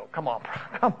ego. Come on,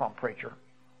 preacher.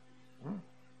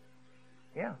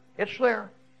 Yeah, it's there.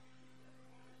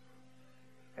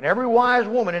 And every wise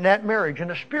woman in that marriage, in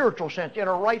a spiritual sense, in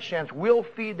a right sense, will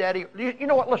feed that ego. You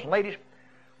know what? Listen, ladies.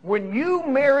 When you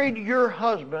married your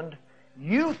husband,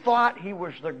 you thought he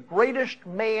was the greatest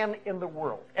man in the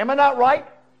world. Am I not right?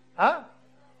 Huh?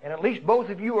 And at least both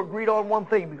of you agreed on one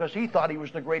thing, because he thought he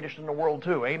was the greatest in the world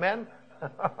too. Amen?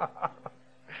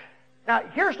 Now,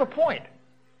 here's the point.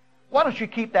 Why don't you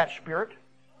keep that spirit?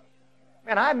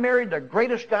 Man, I married the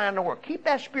greatest guy in the world. Keep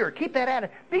that spirit. Keep that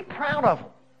attitude. Be proud of him.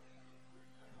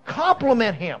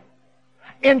 Compliment him.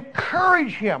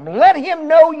 Encourage him. Let him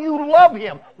know you love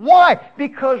him. Why?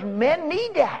 Because men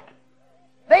need that.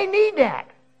 They need that.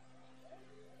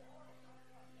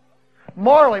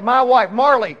 Marley, my wife,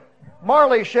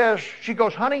 Marley says, she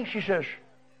goes, honey, she says,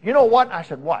 you know what? I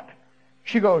said, what?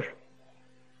 She goes,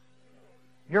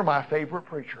 you're my favorite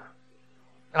preacher.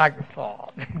 And I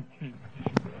thought,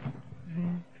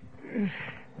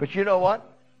 but you know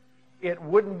what? It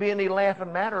wouldn't be any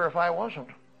laughing matter if I wasn't.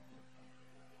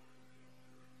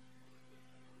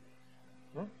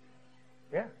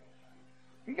 Yeah.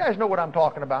 You guys know what I'm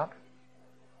talking about.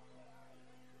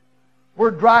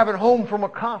 We're driving home from a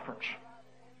conference.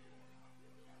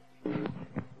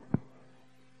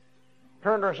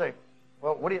 Turn to her and say,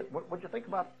 well, what'd you think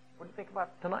about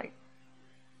tonight?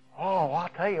 Oh, I'll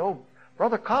tell you,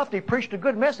 Brother Coffey preached a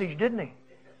good message, didn't he?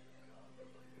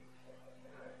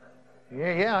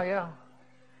 Yeah.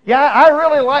 Yeah, I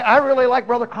really like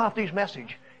Brother Coffey's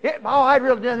message. Yeah, I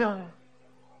really did.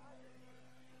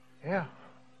 Yeah.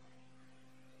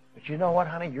 But you know what,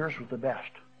 honey? Yours was the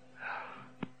best.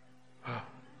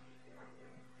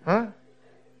 Huh?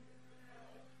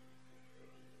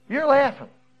 You're laughing.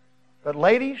 But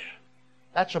ladies,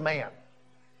 that's a man.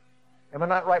 Am I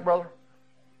not right, brother?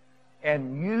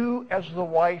 And you, as the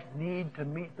wife, need to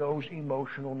meet those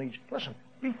emotional needs. Listen,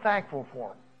 be thankful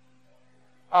for him.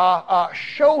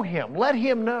 Show him. Let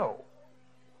him know.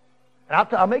 And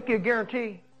I'll make you a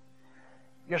guarantee.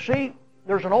 You see,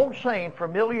 there's an old saying,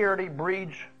 familiarity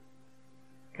breeds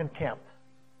contempt.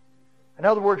 In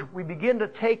other words, we begin to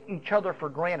take each other for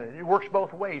granted. It works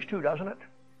both ways too, doesn't it?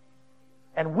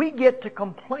 And we get to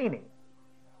complaining.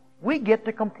 We get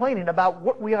to complaining about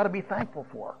what we ought to be thankful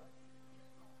for.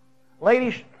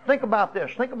 Ladies, think about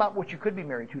this. Think about what you could be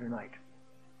married to tonight.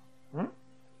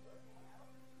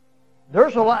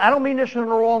 There's a lot, I don't mean this in the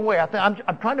wrong way.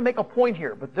 I'm trying to make a point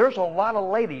here, but there's a lot of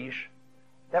ladies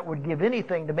that would give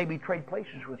anything to maybe trade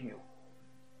places with you.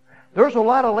 There's a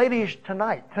lot of ladies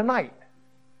tonight,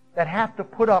 that have to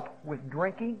put up with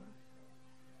drinking,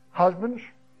 husbands,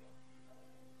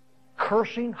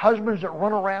 cursing, husbands that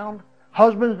run around,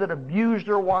 husbands that abuse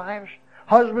their wives,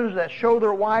 husbands that show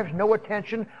their wives no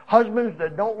attention, husbands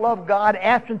that don't love God,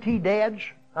 absentee dads.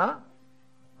 Huh?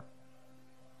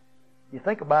 You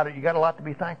think about it, you got a lot to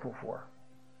be thankful for.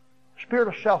 Spirit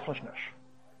of selflessness.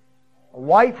 A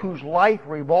wife whose life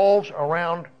revolves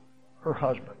around her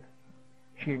husband.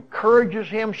 She encourages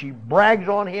him, she brags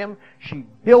on him, she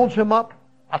builds him up.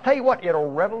 I'll tell you what, it'll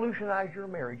revolutionize your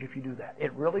marriage if you do that.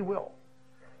 It really will.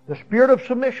 The spirit of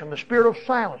submission, the spirit of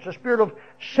silence, the spirit of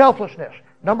selflessness.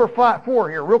 Number 4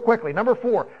 here, real quickly. Number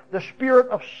 4, the spirit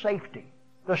of safety.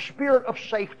 The spirit of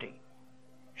safety.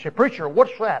 You say, preacher,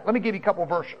 what's that? Let me give you a couple of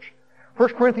verses. 1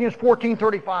 Corinthians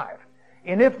 14:35.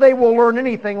 And if they will learn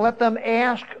anything, let them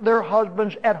ask their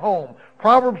husbands at home.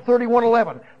 Proverbs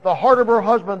 31:11. The heart of her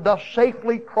husband doth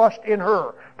safely trust in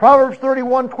her. Proverbs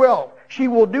 31:12. She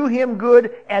will do him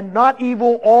good and not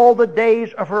evil all the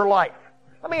days of her life.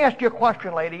 Let me ask you a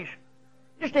question, ladies.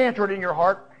 Just answer it in your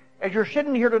heart. As you're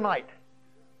sitting here tonight,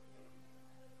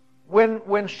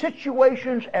 when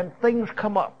situations and things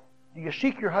come up, do you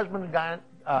seek your husband's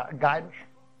guidance?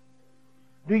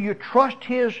 Do you trust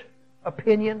his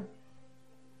opinion?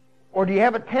 Or do you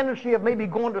have a tendency of maybe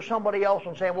going to somebody else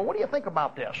and saying, well, what do you think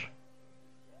about this?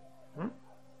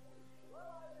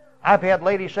 I've had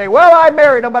ladies say, well, I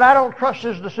married him, but I don't trust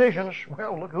his decisions.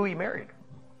 Well, look who he married.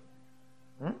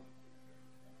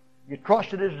 You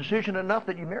trusted his decision enough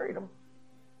that you married him.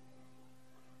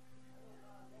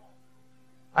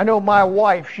 I know my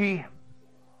wife, she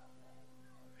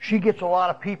gets a lot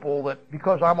of people that,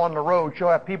 because I'm on the road, she'll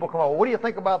have people come over. What do you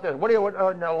think about this? A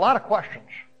lot of questions.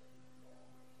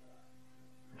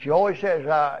 She always says,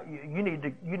 you need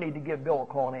to give Bill a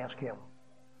call and ask him.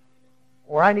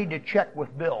 Or I need to check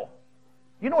with Bill.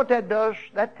 You know what that does?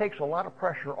 That takes a lot of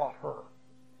pressure off her.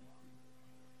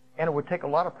 And it would take a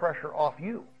lot of pressure off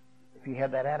you if you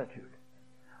had that attitude.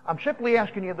 I'm simply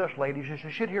asking you this, ladies, as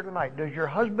you sit here tonight. Does your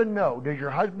husband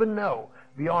know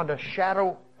beyond a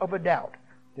shadow of a doubt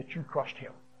that you trust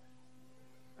him?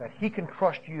 That he can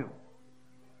trust you?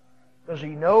 Does he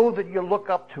know that you look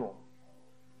up to him?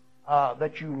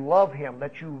 That you love him,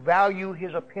 that you value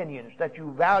his opinions, that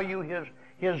you value his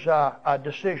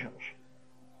decisions,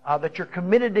 that you're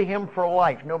committed to him for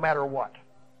life, no matter what.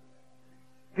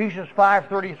 Ephesians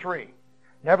 5:33.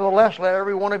 Nevertheless, let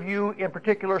every one of you in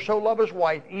particular so love his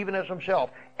wife, even as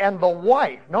himself. And the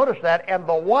wife, notice that, and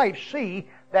the wife see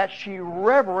that she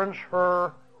reverence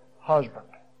her husband.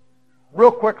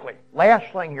 Real quickly,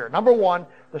 last thing here. Number 1,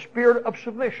 the spirit of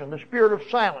submission, the spirit of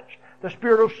silence, the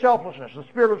spirit of selflessness, the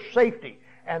spirit of safety.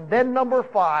 And then number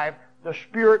 5, the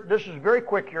spirit, this is very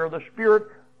quick here, the spirit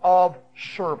of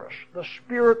service. The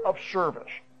spirit of service.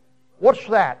 What's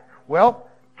that? Well,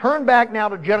 turn back now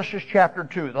to Genesis chapter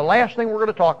 2. The last thing we're going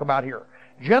to talk about here.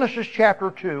 Genesis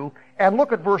chapter 2, and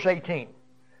look at verse 18.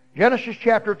 Genesis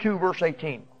chapter 2, verse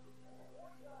 18.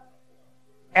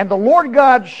 And the Lord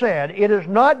God said, it is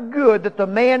not good that the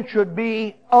man should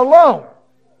be alone.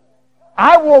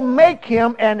 I will make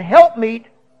him an helpmeet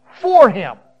for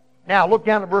him. Now look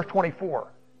down at verse 24.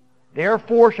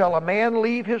 Therefore shall a man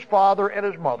leave his father and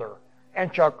his mother,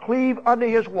 and shall cleave unto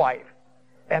his wife,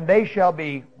 and they shall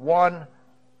be one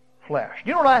flesh.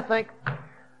 You know what I think?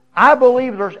 I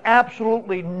believe there's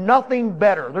absolutely nothing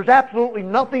better, there's absolutely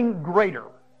nothing greater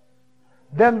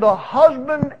than the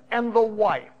husband and the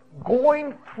wife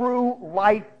going through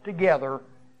life together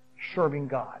serving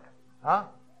God. Huh?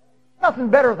 Nothing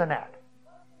better than that.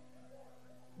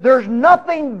 There's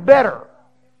nothing better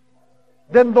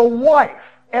than the wife,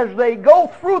 as they go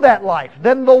through that life,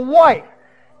 than the wife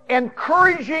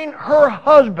encouraging her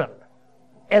husband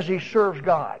as he serves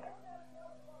God.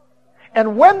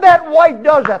 And when that wife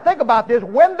does that, think about this,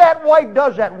 when that wife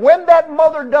does that, when that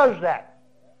mother does that,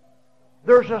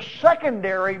 there's a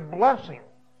secondary blessing.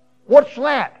 What's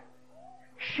that?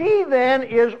 She then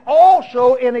is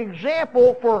also an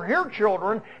example for her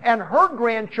children and her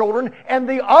grandchildren and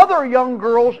the other young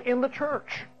girls in the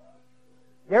church.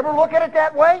 You ever look at it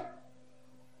that way?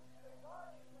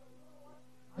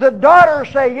 The daughters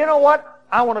say, you know what?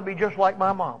 I want to be just like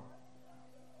my mom.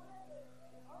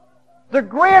 The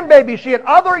grandbabies see it.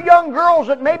 Other young girls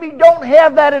that maybe don't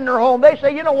have that in their home, they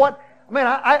say, you know what? Man,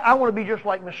 I want to be just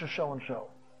like Mrs. So-and-so.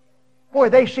 Boy,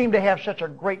 they seem to have such a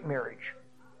great marriage.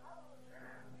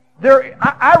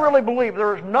 I really believe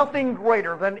there is nothing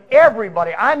greater than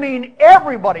everybody, I mean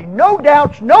everybody, no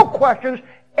doubts, no questions,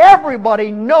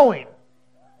 Everybody knowing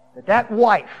that that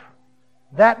wife,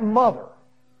 that mother,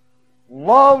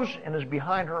 loves and is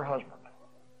behind her husband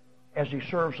as he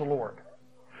serves the Lord.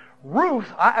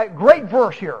 Ruth, great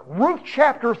verse here. Ruth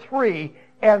chapter 3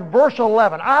 and verse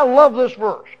 11. I love this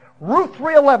verse. Ruth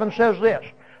 3:11 says this,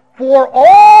 "For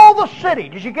all the city,"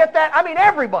 did you get that? I mean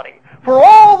everybody. "For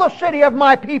all the city of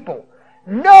my people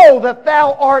know that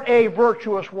thou art a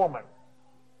virtuous woman."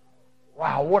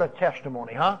 Wow, what a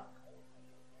testimony, huh?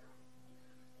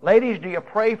 Ladies, do you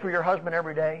pray for your husband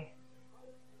every day?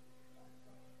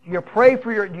 Do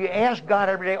you ask God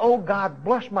every day, "Oh God,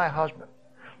 bless my husband.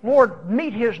 Lord,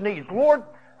 meet his needs. Lord,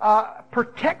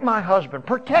 protect my husband.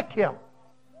 Protect him.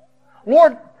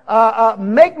 Lord,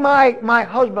 make my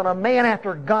husband a man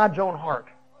after God's own heart.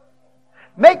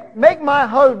 Make my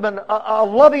husband a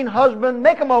loving husband.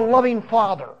 Make him a loving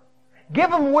father.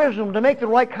 Give him wisdom to make the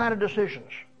right kind of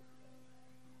decisions."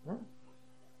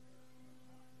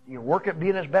 You work at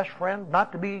being his best friend,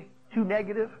 not to be too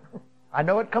negative. I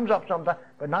know it comes up sometimes,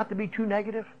 but not to be too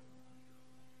negative.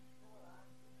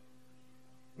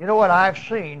 You know what I've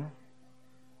seen?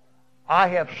 I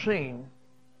have seen,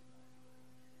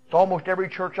 it's almost every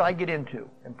church I get into.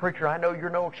 And preacher, I know you're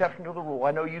no exception to the rule.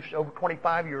 I know you've over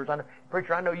 25 years.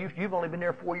 Preacher, I know you've only been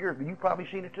there 4 years, but you've probably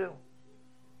seen it too.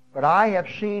 But I have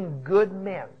seen good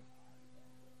men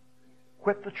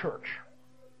quit the church,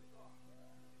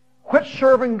 quit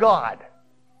serving God,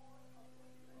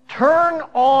 turn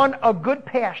on a good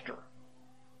pastor.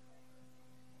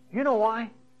 You know why?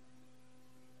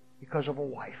 Because of a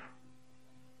wife.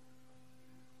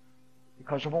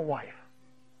 Because of a wife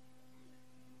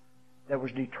that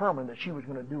was determined that she was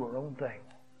going to do her own thing.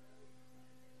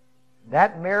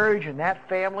 That marriage and that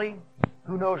family,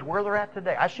 who knows where they're at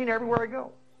today? I've seen it everywhere I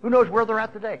go. Who knows where they're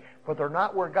at today? But they're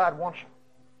not where God wants them.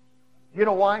 You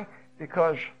know why?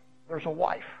 Because there's a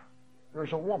wife.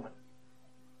 There's a woman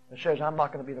that says, "I'm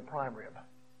not going to be the prime rib.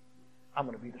 I'm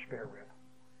going to be the spare rib."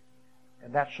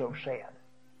 And that's so sad.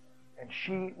 And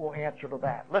she will answer to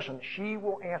that. Listen, she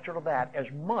will answer to that as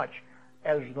much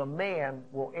as the man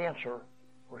will answer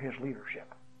for his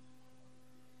leadership.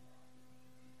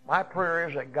 My prayer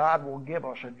is that God will give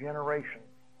us a generation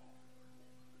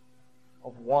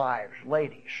of wives,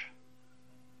 ladies,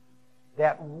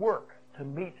 that work to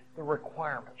meet the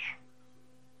requirements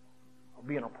of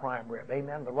being a prime rib.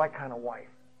 Amen? The right kind of wife.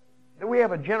 That we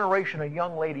have a generation of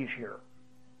young ladies here.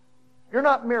 You're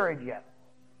not married yet,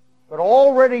 but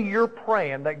already you're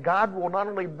praying that God will not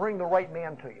only bring the right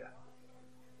man to you,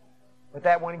 but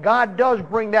that when God does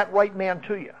bring that right man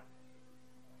to you,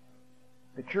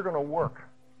 that you're going to work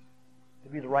to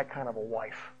be the right kind of a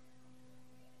wife.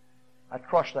 I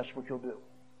trust that's what you'll do.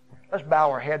 Let's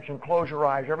bow our heads and close our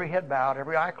eyes. Every head bowed,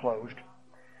 every eye closed.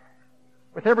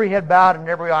 With every head bowed and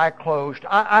every eye closed,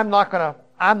 I'm not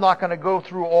going to go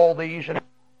through all these. And